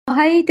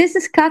Hi, this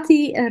is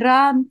Kati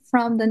Rán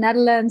from the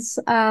Netherlands.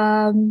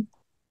 I'm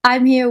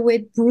here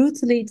with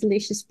Brutally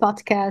Delicious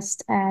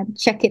podcast, and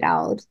check it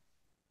out.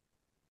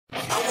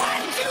 One,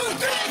 two,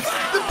 three, four.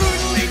 The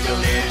Brutally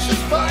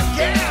Delicious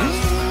Podcast.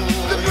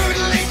 The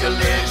Brutally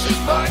Delicious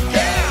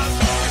Podcast.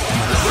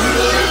 The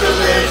Brutally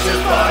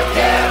Delicious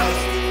Podcast.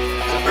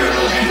 The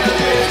Brutally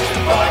Delicious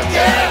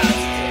Podcast.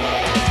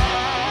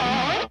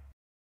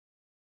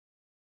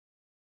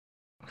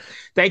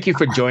 Thank you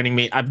for joining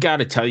me. I've got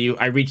to tell you,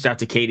 I reached out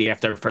to Katie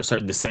after I first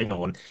heard the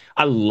single, and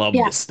I love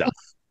Yeah. this stuff.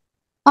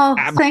 Oh,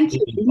 thank you.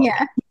 Absolutely love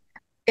it.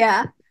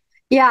 Yeah.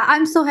 Yeah,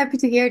 I'm so happy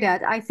to hear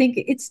that. I think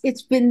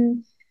it's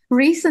been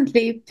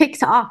recently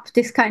picked up,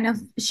 this kind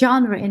of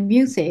genre in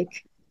music,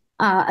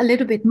 a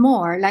little bit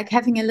more, like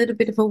having a little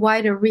bit of a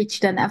wider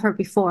reach than ever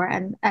before.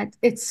 And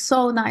it's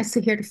so nice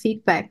to hear the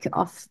feedback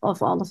of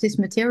all of this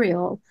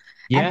material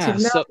and to Yeah. learn.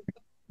 So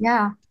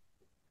Yeah.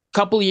 a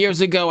couple of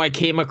years ago, I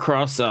came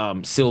across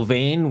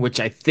Sylvain,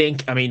 which I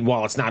think, I mean,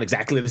 while it's not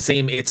exactly the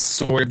same, it's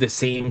sort of the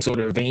same sort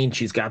of vein.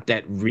 She's got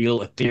that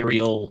real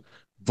ethereal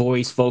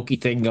voice, folky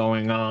thing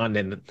going on,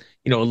 and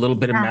a little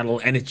bit of Yeah. metal,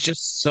 and it's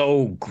just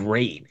so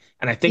great.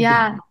 And I think the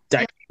Yeah.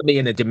 dichotomy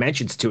and the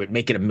dimensions to it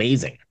make it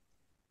amazing.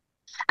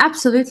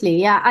 Absolutely.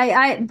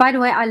 Yeah. By the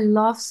way, I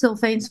love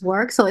Sylvain's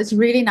work. So it's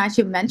really nice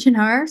you mention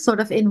her sort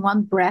of in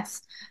one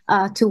breath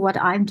to what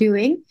I'm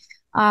doing.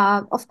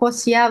 Of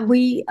course, yeah,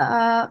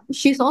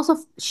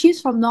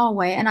 she's from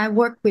Norway and I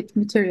work with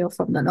material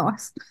from the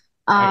north.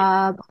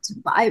 Right.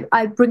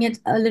 I bring it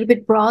a little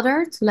bit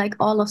broader to like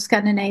all of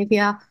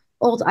Scandinavia,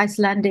 old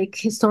Icelandic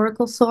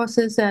historical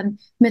sources and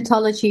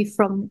mythology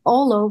from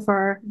all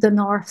over the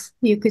north,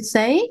 you could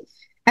say.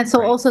 And so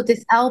Right. also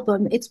this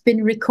album, it's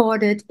been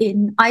recorded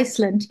in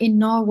Iceland, in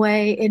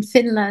Norway, in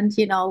Finland.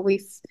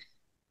 We've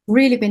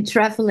really been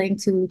traveling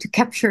to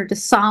capture the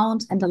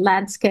sound and the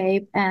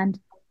landscape and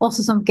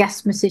also some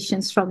guest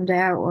musicians from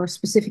there or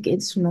specific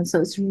instruments.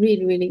 So it's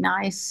really, really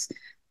nice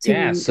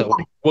Yeah, to so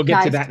we'll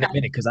get to dive that in a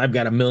minute because I've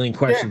got a million there.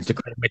 questions to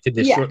cram into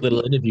this Yeah. short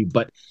little interview.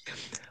 But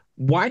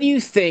why do you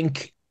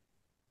think?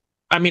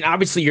 I mean,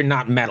 obviously you're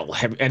not metal,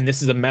 and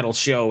this is a metal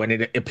show, and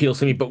it appeals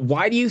to me. But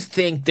why do you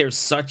think there's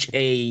such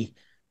a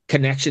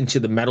connection to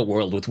the metal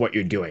world with what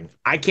you're doing?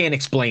 I can't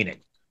explain it.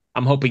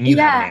 I'm hoping you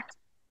have an Yeah. answer.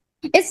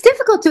 It's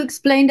difficult to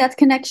explain that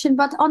connection,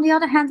 but on the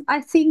other hand,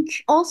 I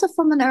think also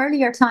from an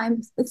earlier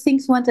time,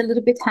 things went a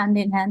little bit hand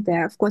in hand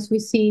there. Of course, we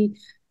see,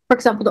 for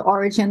example, the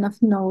origin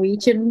of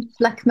Norwegian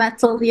black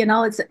metal.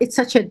 It's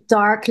such a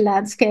dark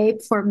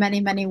landscape for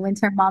many, many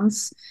winter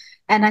months.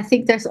 And I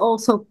think there's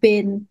also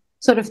been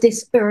sort of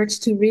this urge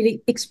to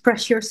really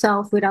express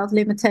yourself without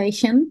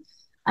limitation.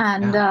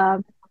 And Yeah.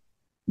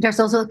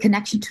 there's also a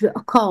connection to the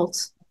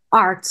occult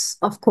arts,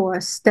 of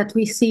course, that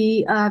we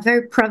see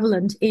very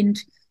prevalent in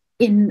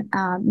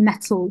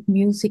metal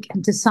music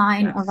and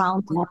design Yes.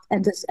 around that,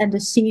 and the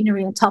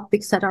scenery and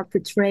topics that are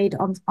portrayed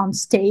on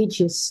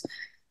stages.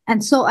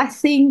 And so I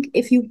think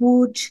if you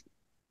would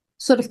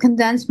sort of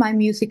condense my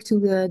music to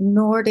the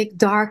Nordic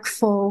dark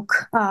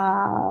folk,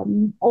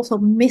 also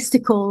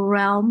mystical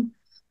realm,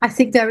 I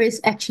think there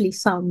is actually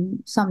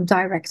some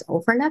direct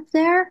overlap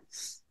there.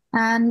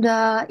 And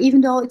even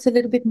though it's a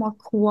little bit more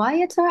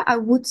quieter, I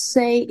would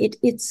say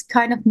it's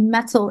kind of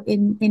metal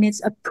in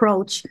its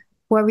approach,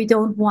 where we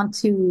don't want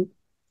to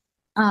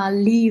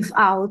leave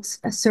out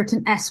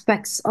certain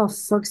aspects of,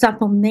 for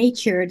example,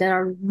 nature that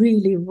are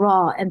really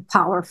raw and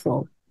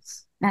powerful.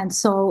 And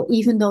so,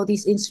 even though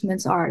these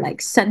instruments are like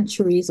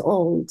centuries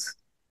old,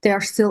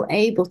 they're still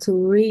able to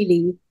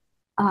really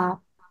uh,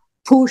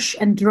 push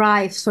and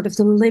drive sort of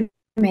the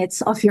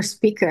limits of your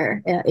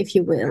speaker, if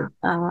you will.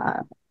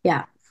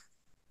 Yeah.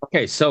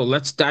 Okay, so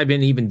let's dive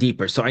in even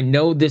deeper. So I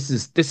know this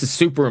is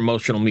super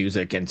emotional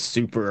music and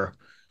super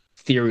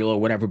ethereal or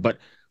whatever, but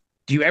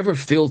do you ever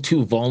feel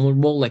too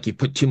vulnerable, like you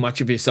put too much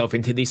of yourself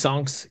into these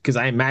songs? Because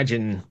I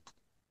imagine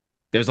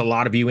there's a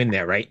lot of you in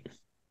there, right?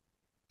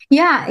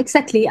 Yeah,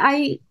 exactly.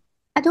 I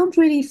don't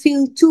really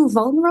feel too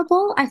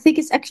vulnerable. I think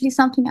it's actually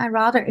something I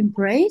rather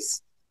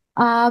embrace,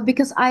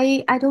 because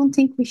I don't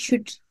think we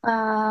should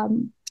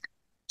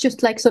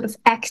just like sort of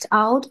act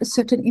out a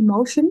certain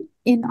emotion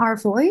in our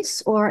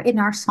voice or in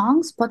our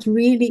songs, but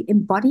really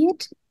embody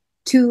it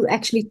to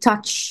actually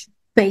touch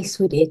base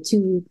with it,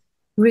 to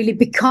really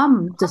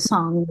become the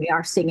song we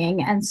are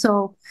singing. And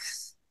so,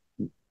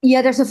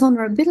 yeah, there's a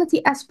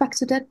vulnerability aspect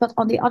to that, but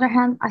on the other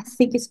hand, I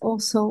think it's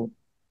also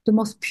the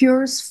most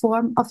purest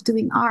form of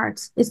doing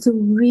art is to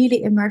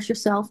really immerse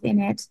yourself in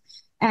it.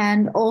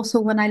 And also,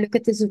 when I look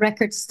at these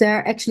records, there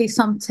are actually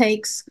some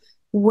takes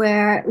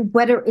where,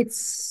 whether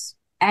it's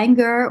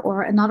anger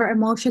or another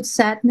emotion,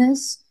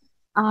 sadness,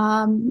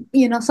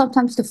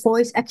 sometimes the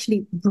voice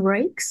actually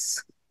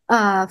breaks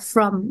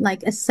from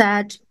like a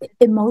sad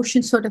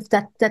emotion, sort of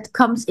that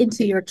comes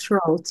into your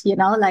throat,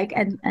 like,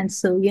 and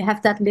so you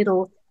have that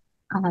little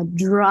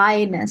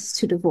dryness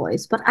to the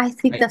voice. But I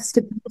think Right. that's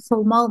the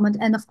beautiful moment.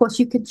 And of course,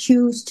 you can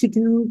choose to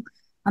do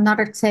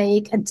another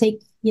take and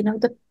take,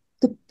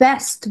 the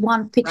best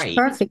one pitch Right.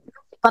 perfect.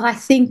 But I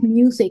think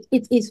music,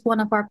 it is one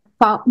of our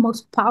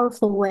most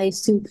powerful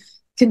ways to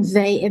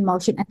convey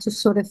emotion and to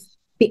sort of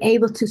be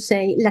able to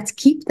say, let's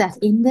keep that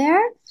in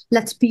there.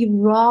 Let's be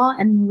raw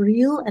and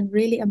real and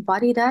really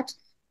embody that.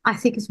 I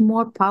think it's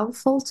more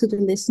powerful to the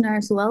listener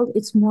as well.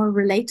 It's more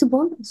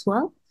relatable as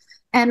well.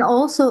 And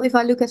also, if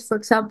I look at, for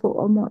example,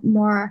 a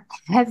more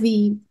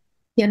heavy,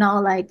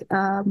 like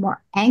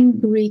more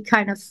angry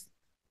kind of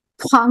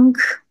punk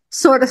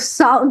sort of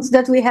sounds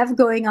that we have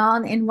going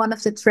on in one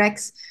of the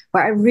tracks,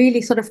 where I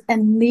really sort of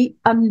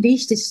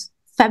unleash this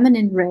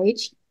feminine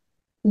rage.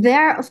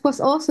 There, of course,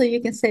 also you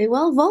can say,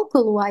 well,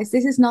 vocal wise,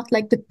 this is not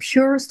like the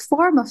purest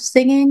form of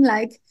singing,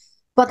 like,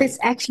 but Right. it's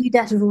actually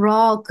that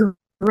raw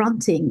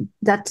grunting,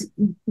 that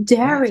Yes.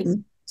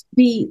 daring to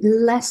be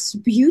less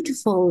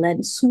beautiful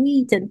and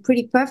sweet and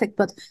pretty perfect,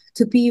 but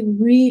to be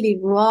really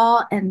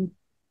raw and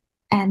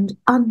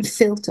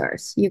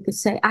unfiltered, you could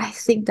say. I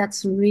think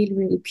that's really,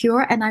 really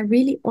pure. And I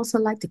really also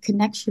like the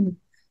connection.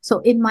 So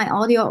in my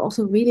audio, I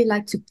also really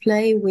like to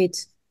play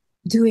with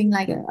doing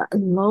like a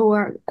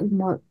lower,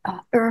 more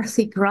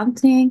earthy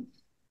grunting,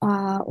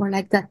 or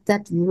like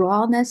that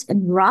rawness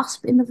and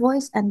rasp in the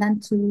voice, and then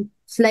to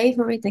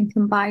flavor it and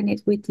combine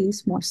it with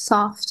these more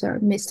softer,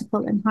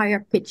 mystical, and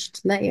higher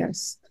pitched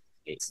layers.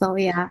 So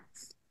yeah.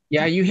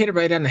 Yeah, you hit it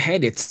right on the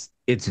head. It's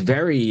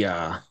very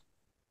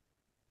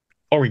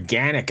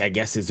organic, I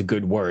guess is a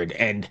good word.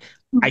 And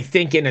I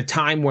think in a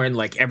time when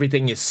like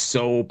everything is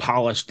so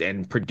polished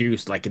and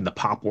produced, like in the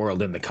pop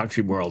world and the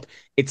country world,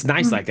 it's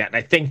nice Mhm. like that. And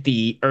I think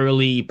the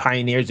early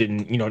pioneers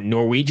in,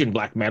 Norwegian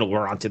black metal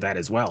were onto that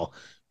as well,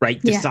 right?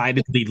 Yeah.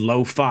 Decidedly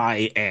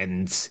lo-fi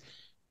and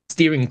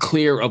steering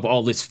clear of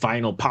all this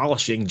final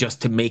polishing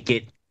just to make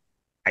it,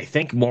 I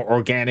think, more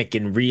organic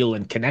and real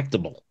and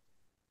connectable.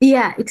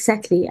 Yeah,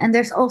 exactly. And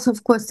there's also,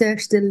 of course,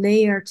 there's the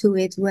layer to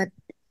it where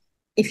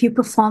if you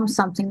perform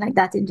something like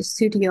that in the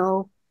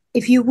studio,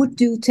 if you would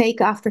do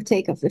take after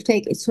take after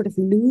take, it sort of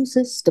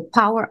loses the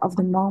power of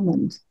the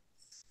moment,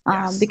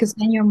 Yes. because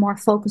then you're more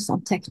focused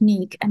on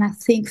technique. And I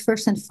think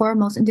first and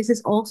foremost, and this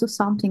is also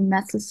something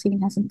metal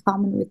scene has in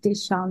common with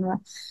this genre,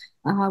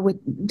 with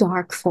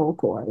dark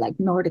folk or like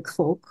Nordic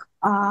folk,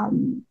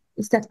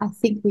 is that I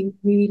think we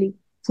really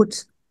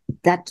put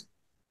that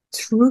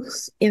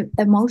truth,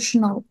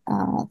 emotional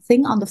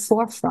thing on the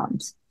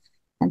forefront.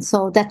 And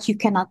so that you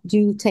cannot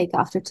do take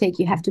after take.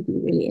 You have to be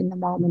really in the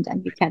moment,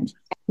 and you can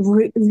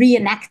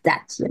reenact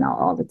that,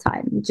 all the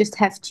time. You just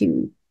have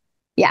to,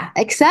 yeah,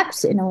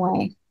 accept in a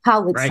way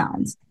how it Right.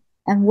 sounds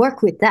and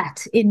work with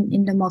that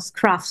in the most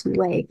crafty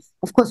way.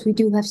 Of course, we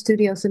do have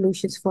studio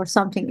solutions for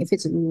something if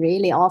it's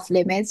really off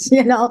limits.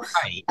 Right. No,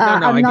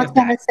 no, I'm I not get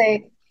gonna that.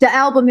 say the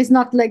album is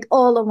not like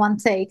all in one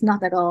take,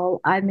 not at all.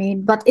 I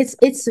mean, but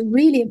it's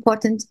really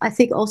important, I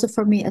think, also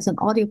for me as an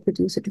audio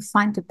producer to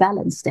find the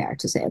balance there,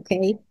 to say,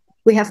 okay,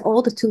 we have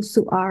all the tools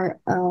to our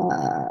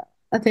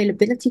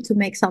availability to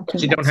make But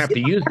something you like don't have to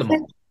super use them all.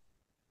 perfect,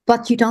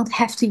 but you don't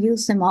have to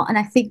use them all. And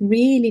I think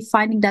really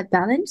finding that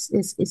balance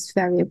is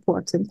very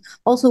important.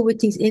 Also with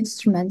these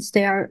instruments,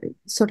 they are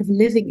sort of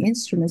living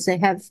instruments. They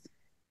have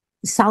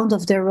sound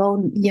of their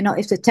own.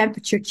 If the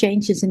temperature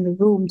changes in the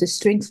room, the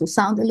strings will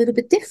sound a little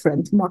bit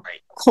different, more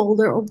Right.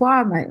 colder or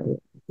warmer,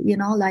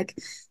 like.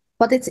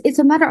 But it's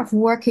a matter of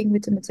working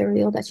with the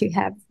material that you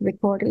have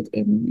recorded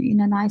in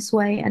a nice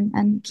way,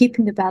 and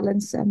keeping the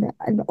balance and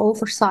the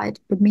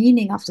oversight, the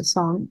meaning of the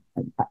song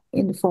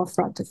in the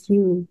forefront of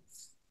you.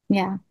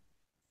 Yeah.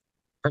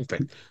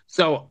 Perfect.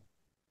 So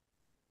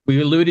we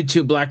alluded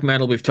to black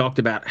metal. We've talked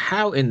about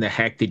how in the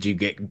heck did you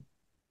get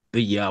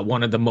the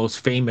one of the most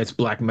famous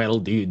black metal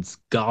dudes,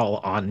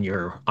 Gaahl, on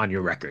your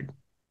record?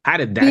 How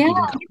did that Yeah.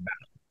 even come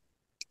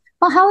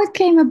Well, how it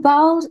came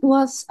about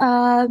was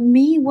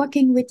me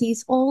working with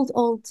these old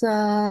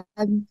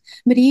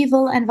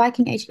medieval and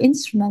Viking Age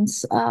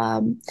instruments.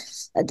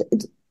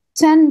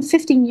 10,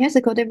 15 years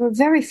ago, there were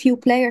very few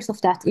players of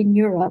that in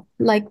Europe.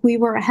 Like, we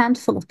were a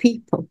handful of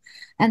people.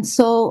 And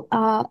so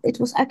it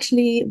was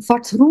actually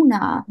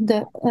Vartruna.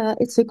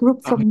 It's a group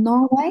about? from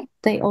Norway.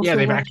 They Yeah, also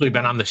they've work. actually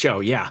been on the show.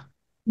 Yeah.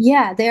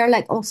 Yeah, they are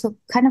like also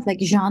kind of like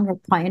genre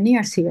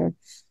pioneers here.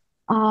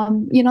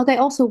 They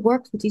also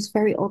worked with these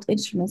very old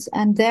instruments,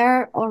 and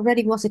there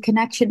already was a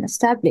connection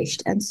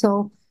established. And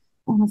so,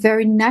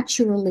 very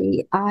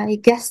naturally, I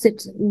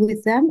guested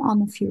with them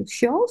on a few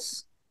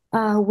shows,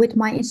 with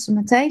my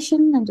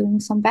instrumentation and doing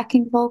some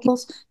backing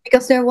vocals,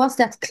 because there was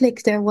that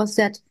click, there was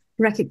that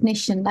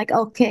recognition, like,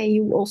 okay,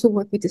 you also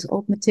work with this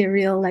old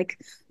material, like,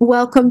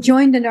 welcome,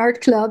 join the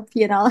nerd club.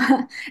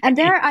 And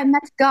there I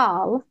met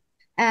Gaahl,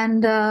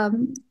 and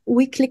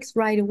we clicked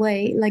right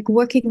away. Like,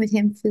 working with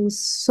him feels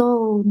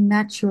so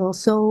natural,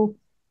 so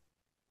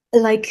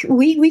like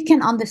we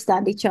can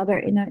understand each other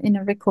in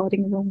a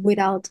recording room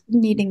without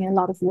needing a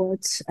lot of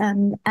words.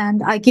 And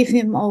I give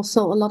him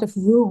also a lot of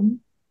room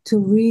to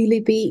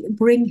really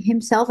bring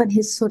himself and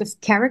his sort of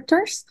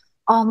characters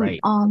on Right.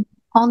 on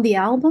on the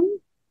album.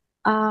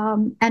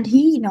 And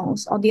he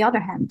knows, on the other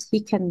hand,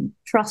 he can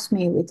trust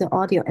me with the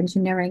audio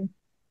engineering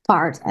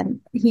part, and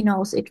he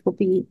knows it will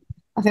be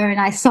a very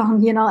nice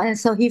song, and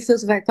so he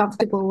feels very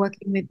comfortable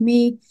working with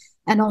me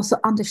and also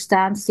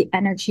understands the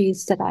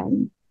energies that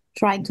I'm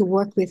trying to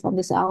work with on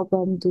this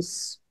album,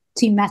 this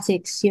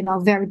thematics,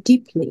 very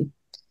deeply.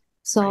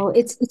 So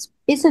Right.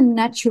 it's a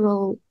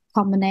natural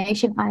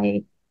combination.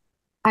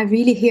 I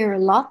really hear a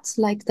lot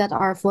like that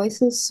our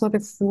voices sort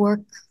of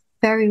work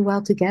very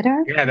well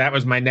together. Yeah, that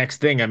was my next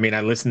thing. I mean,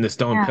 I listened to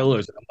Stone Yeah,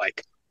 Pillars and I'm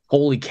like,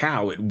 holy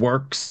cow, it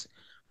works.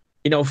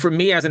 For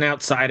me as an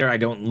outsider, I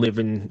don't live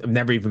in, I've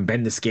never even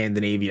been to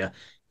Scandinavia.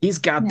 He's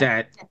got yeah,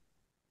 that,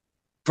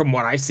 from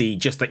what I see,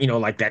 just that,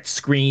 like that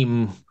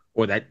scream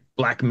or that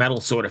black metal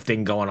sort of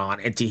thing going on.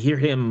 And to hear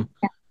him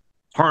yeah,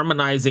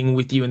 harmonizing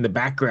with you in the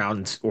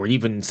background or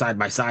even side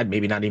by side,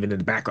 maybe not even in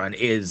the background,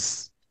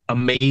 is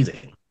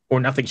amazing or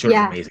nothing short of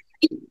yeah. amazing.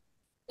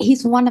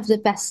 He's one of the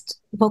best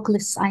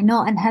vocalists I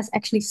know and has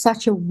actually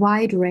such a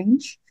wide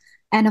range.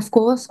 And of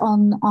course,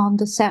 on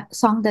the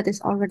song that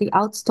is already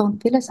out, Stone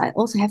Pillars, I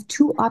also have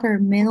two other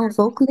male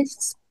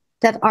vocalists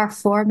that are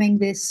forming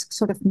this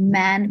sort of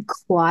man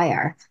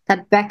choir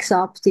that backs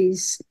up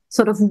these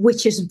sort of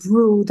witches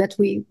brew that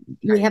we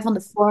Right. have on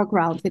the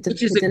foreground with the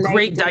Which is with a the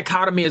great ladies.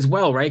 dichotomy as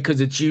well, right? Because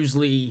it's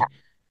usually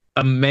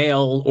a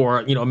male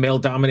or a male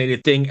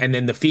dominated thing and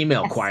then the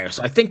female Yes. choir.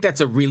 So I think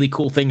that's a really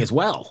cool thing as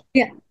well.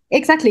 Yeah,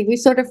 exactly. We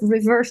sort of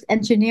reverse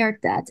engineered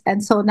that.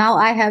 And so now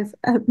I have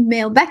a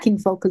male backing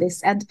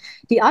vocalist. And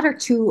the other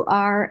two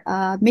are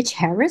Mitch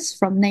Harris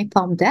from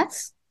Napalm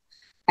Death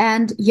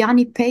and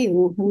Yanni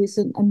Peu, who is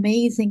an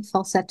amazing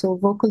falsetto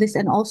vocalist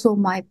and also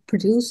my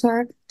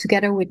producer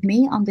together with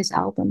me on this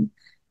album.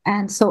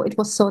 And so it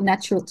was so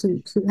natural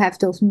to have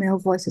those male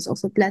voices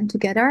also blend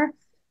together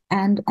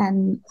and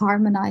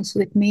harmonize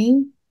with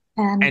me.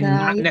 And And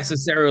not yeah.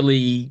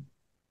 necessarily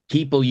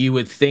people you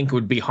would think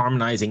would be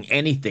harmonizing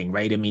anything,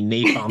 right? I mean,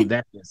 Napalm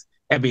Death is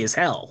heavy as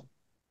hell.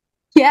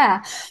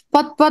 Yeah,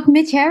 but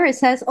Mitch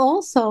Harris has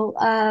also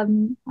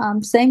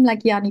same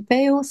like Yanni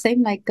Peo,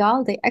 same like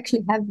Gaahl. They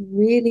actually have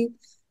really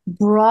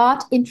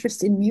broad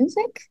interest in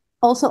music,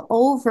 also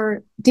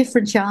over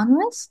different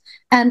genres,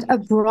 and a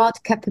broad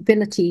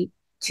capability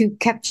to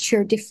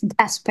capture different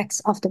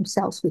aspects of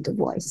themselves with the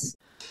voice.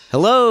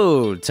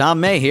 Hello, Tom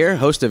May here,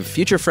 host of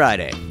Future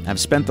Friday. I've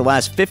spent the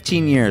last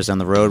 15 years on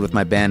the road with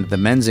my band, The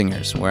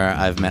Menzingers, where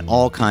I've met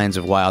all kinds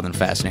of wild and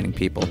fascinating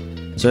people.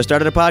 So I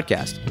started a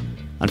podcast.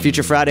 On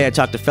Future Friday, I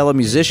talk to fellow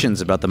musicians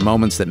about the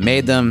moments that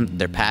made them,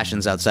 their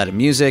passions outside of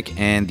music,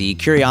 and the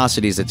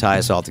curiosities that tie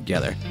us all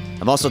together.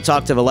 I've also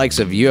talked to the likes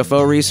of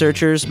UFO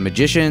researchers,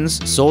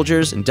 magicians,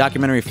 soldiers, and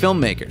documentary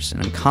filmmakers,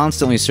 and I'm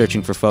constantly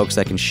searching for folks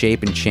that can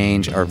shape and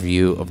change our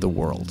view of the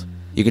world.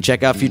 You can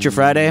check out Future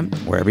Friday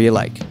wherever you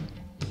like.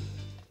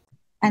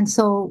 And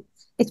so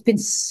it's been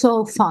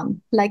so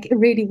fun. Like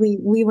really,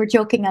 we were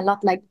joking a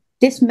lot. Like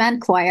this man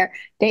choir,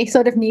 they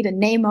sort of need a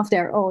name of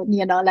their own.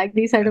 Like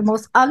these are the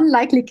most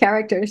unlikely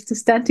characters to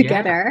stand Yeah.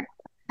 together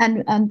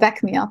and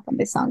back me up on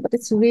this song. But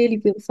it's really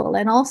beautiful,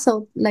 and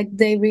also like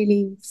they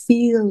really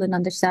feel and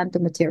understand the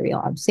material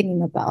I'm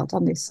singing about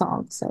on this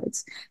song. So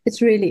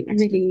it's really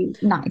really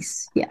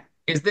nice. Yeah.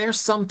 Is there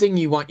something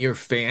you want your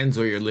fans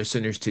or your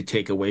listeners to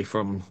take away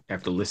from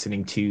after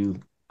listening to,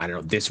 I don't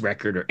know, this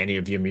record or any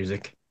of your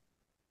music?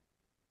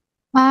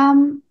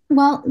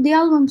 Well, the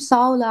album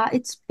SÁLA,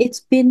 it's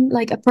been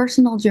like a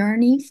personal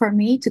journey for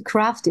me to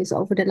craft this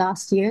over the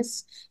last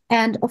years.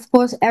 And of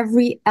course,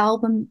 every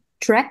album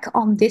track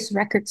on this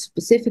record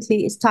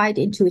specifically is tied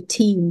into a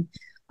theme.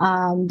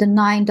 The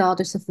Nine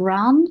Daughters of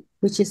Ran,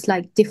 which is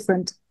like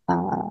different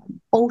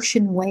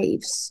ocean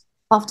waves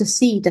of the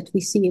sea that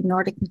we see in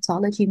Nordic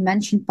mythology,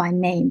 mentioned by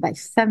name, by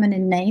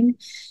feminine name.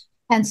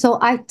 And so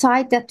I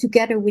tied that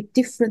together with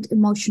different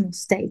emotional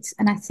states.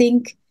 And I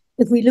think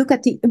if we look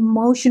at the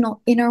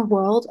emotional inner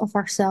world of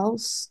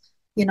ourselves,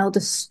 the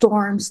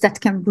storms that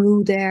can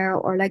brew there,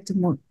 or like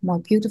the more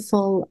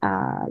beautiful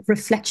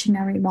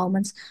reflectionary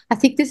moments, I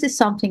think this is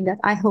something that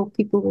I hope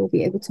people will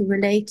be able to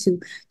relate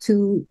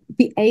to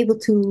be able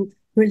to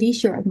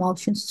release your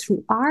emotions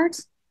through art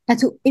and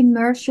to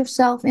immerse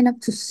yourself in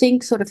it, to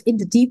sink sort of in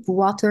the deep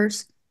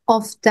waters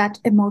of that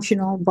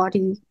emotional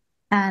body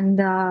and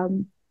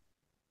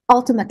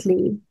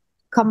ultimately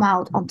come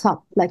out on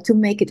top, like to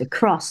make it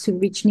across, to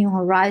reach new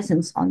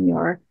horizons on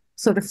your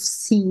sort of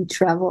sea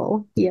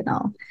travel,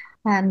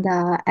 and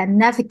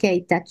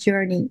navigate that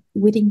journey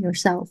within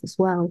yourself as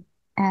well,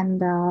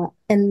 and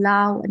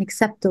allow and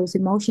accept those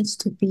emotions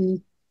to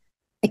be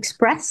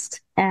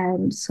expressed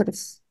and sort of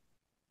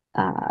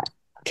uh,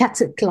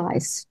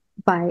 catalyzed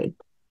by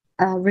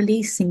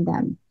releasing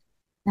them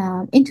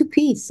into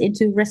peace,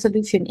 into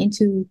resolution,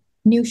 into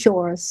new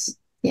shores.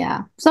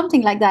 Yeah,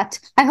 something like that.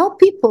 I hope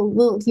people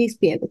will at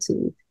least be able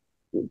to.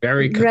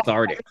 Very Re-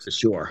 cathartic for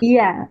sure.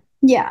 yeah,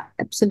 yeah,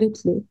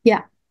 absolutely.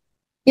 Yeah,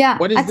 yeah.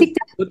 What I is the think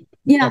that. Oh,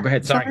 Yeah, go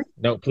ahead. Sorry. sorry.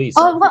 No, please.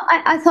 Oh well,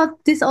 I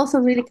thought this also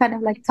really kind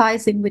of like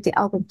ties in with the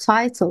album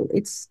title.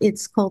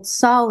 It's called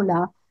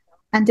Saula,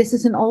 and this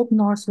is an Old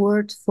Norse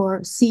word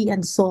for sea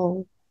and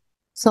soul.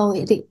 So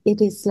it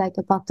is like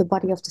about the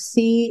body of the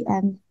sea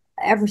and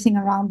everything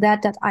around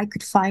that I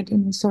could find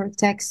in historic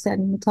texts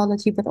and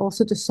mythology, but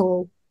also the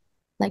soul.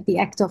 like the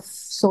act of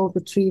soul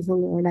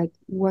retrieval, or like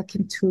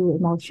working through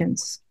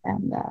emotions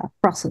and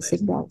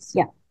processing those.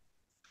 Yeah.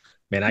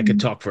 Man, I could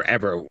talk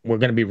forever. We're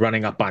going to be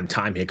running up on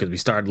time here because we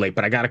started late,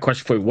 but I got a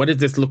question for you. What does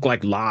this look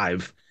like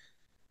live?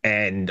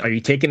 And are you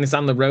taking this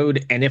on the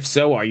road? And if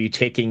so, are you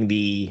taking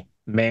the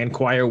man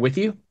choir with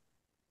you?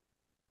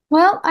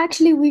 Well,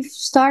 actually, we've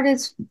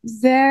started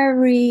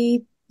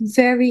very,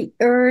 very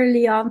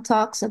early on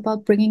talks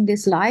about bringing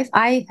this live.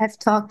 I have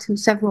talked to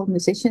several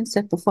musicians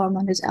that perform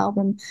on this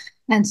album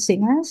and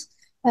singers.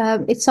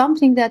 It's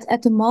something that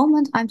at the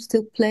moment I'm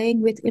still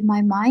playing with in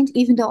my mind,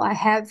 even though I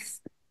have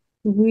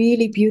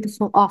really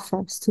beautiful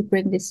offers to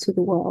bring this to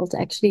the world,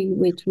 actually,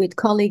 with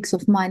colleagues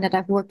of mine that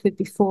I've worked with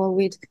before,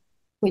 with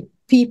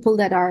people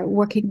that are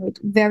working with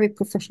very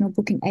professional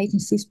booking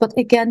agencies. But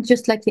again,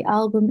 just like the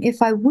album,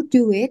 if I would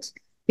do it,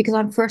 because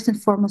I'm first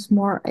and foremost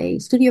more a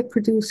studio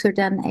producer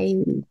than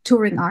a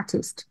touring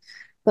artist.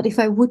 But if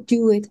I would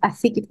do it, I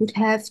think it would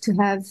have to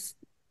have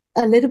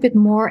a little bit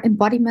more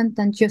embodiment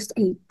than just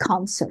a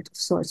concert of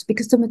sorts,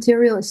 because the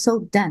material is so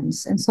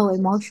dense and so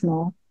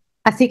emotional.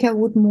 I think I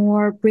would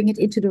more bring it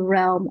into the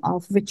realm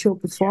of ritual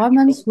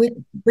performance with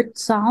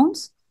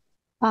sounds,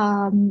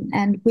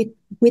 and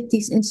with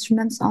these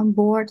instruments on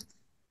board.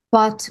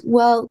 But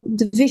well,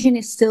 the vision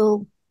is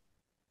still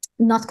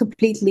not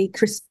completely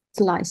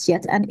crystallized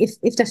yet. And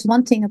if there's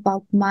one thing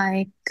about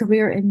my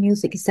career in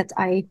music, is that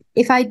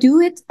if I do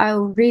it, I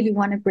really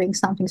want to bring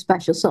something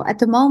special. So at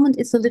the moment,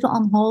 it's a little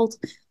on hold.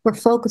 We're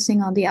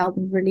focusing on the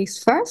album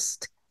release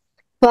first,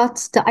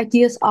 but the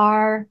ideas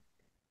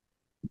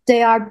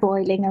they are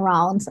boiling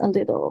around a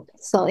little.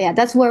 So yeah,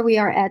 that's where we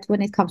are at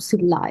when it comes to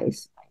live.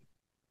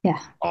 Yeah.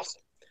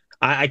 Awesome.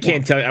 I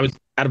can't tell you, I was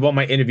out of all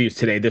my interviews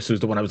today, this was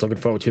the one I was looking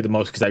forward to the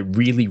most because I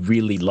really,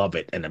 really love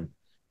it. And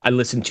I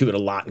listen to it a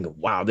lot and go,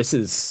 wow, this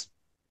is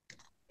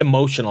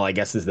emotional, I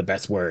guess is the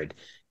best word.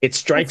 It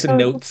strikes a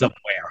note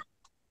somewhere.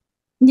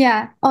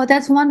 Yeah. Oh,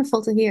 that's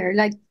wonderful to hear.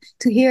 Like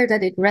to hear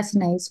that it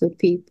resonates with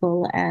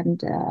people,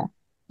 and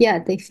yeah,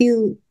 they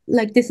feel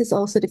like this is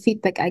also the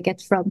feedback I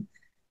get from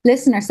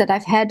listeners that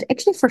I've had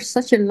actually for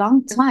such a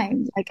long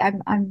time. Like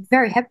I'm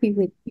very happy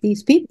with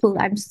these people.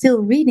 I'm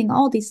still reading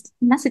all these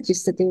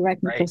messages that they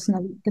write me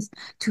personally, because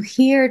to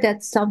hear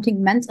that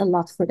something meant a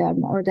lot for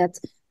them, or that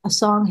a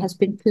song has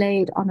been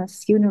played on a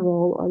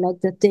funeral, or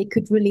like that they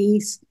could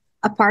release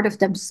a part of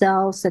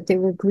themselves that they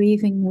were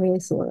grieving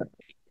with or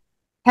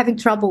having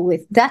trouble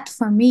with. That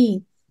for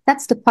me,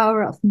 that's the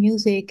power of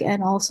music,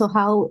 and also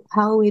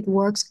how it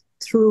works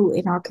through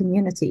in our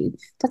community.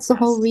 That's the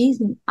whole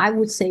reason I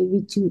would say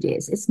we do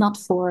this. It's not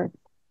for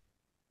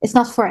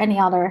any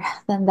other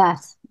than that,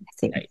 I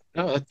think. Right.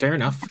 Oh, that's fair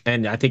enough.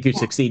 And I think you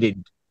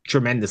succeeded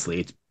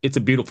tremendously. It's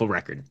a beautiful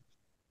record.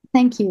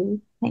 Thank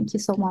you. Thank you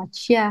so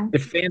much. Yeah.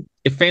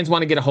 If fans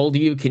want to get a hold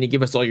of you, can you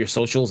give us all your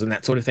socials and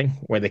that sort of thing,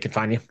 where they can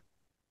find you?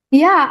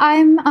 Yeah,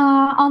 I'm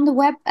on the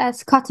web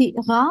as Kati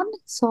Rán.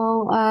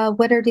 So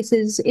whether this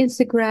is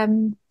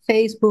Instagram,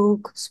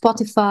 Facebook,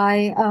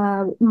 Spotify,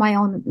 my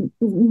own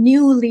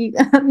newly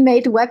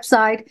made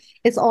website,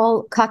 it's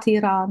all Kati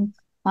Rán.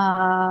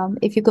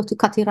 If you go to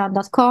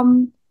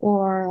katiraan.com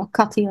or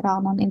Kati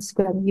Rán on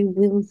Instagram, you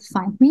will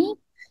find me.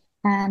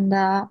 And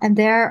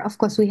there, of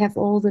course, we have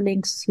all the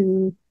links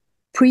to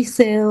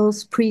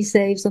pre-sales,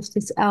 pre-saves of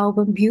this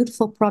album,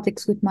 beautiful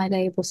products with my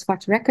label,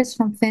 Svart Records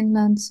from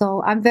Finland.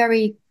 So I'm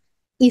very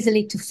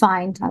easily to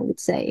find, I would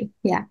say.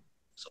 Yeah.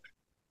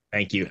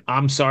 Thank you.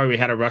 I'm sorry we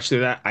had to rush through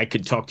that. I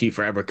could talk to you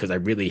forever because I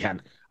really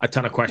had a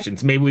ton of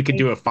questions. Maybe we could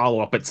do a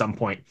follow-up at some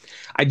point.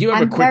 I do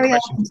have a quick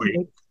question for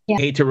you. Yeah.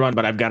 I hate to run,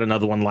 but I've got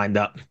another one lined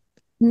up.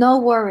 No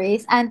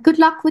worries. And good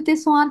luck with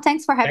this one.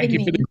 Thanks for having me. Thank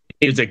you for the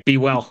music. Be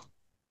well.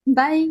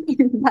 Bye.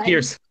 Bye.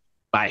 Cheers.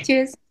 Bye.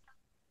 Cheers.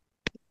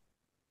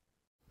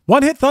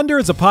 One Hit Thunder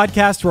is a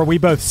podcast where we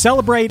both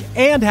celebrate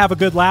and have a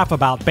good laugh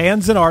about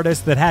bands and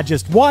artists that had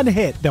just one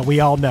hit that we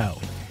all know.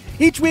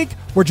 Each week,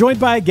 we're joined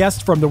by a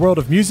guest from the world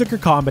of music or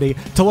comedy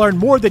to learn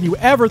more than you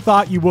ever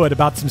thought you would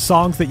about some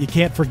songs that you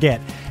can't forget.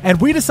 And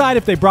we decide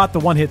if they brought the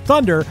One Hit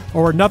Thunder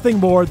or were nothing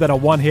more than a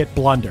one-hit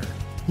blunder.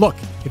 Look,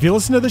 if you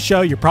listen to the show,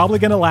 you're probably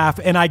going to laugh,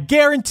 and I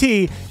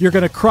guarantee you're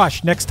going to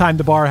crush next time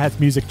the bar has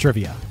music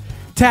trivia.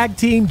 Tag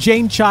Team,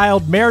 Jane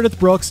Child, Meredith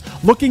Brooks,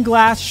 Looking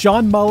Glass,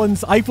 Sean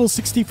Mullins, Eiffel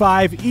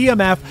 65,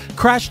 EMF,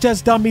 Crash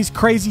Test Dummies,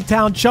 Crazy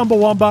Town,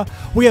 Chumbawamba.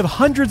 We have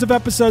hundreds of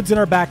episodes in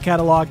our back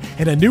catalog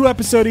and a new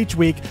episode each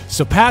week,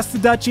 so pass the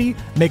Dutchie,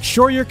 make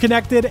sure you're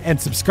connected,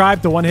 and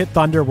subscribe to One Hit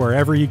Thunder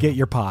wherever you get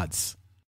your pods.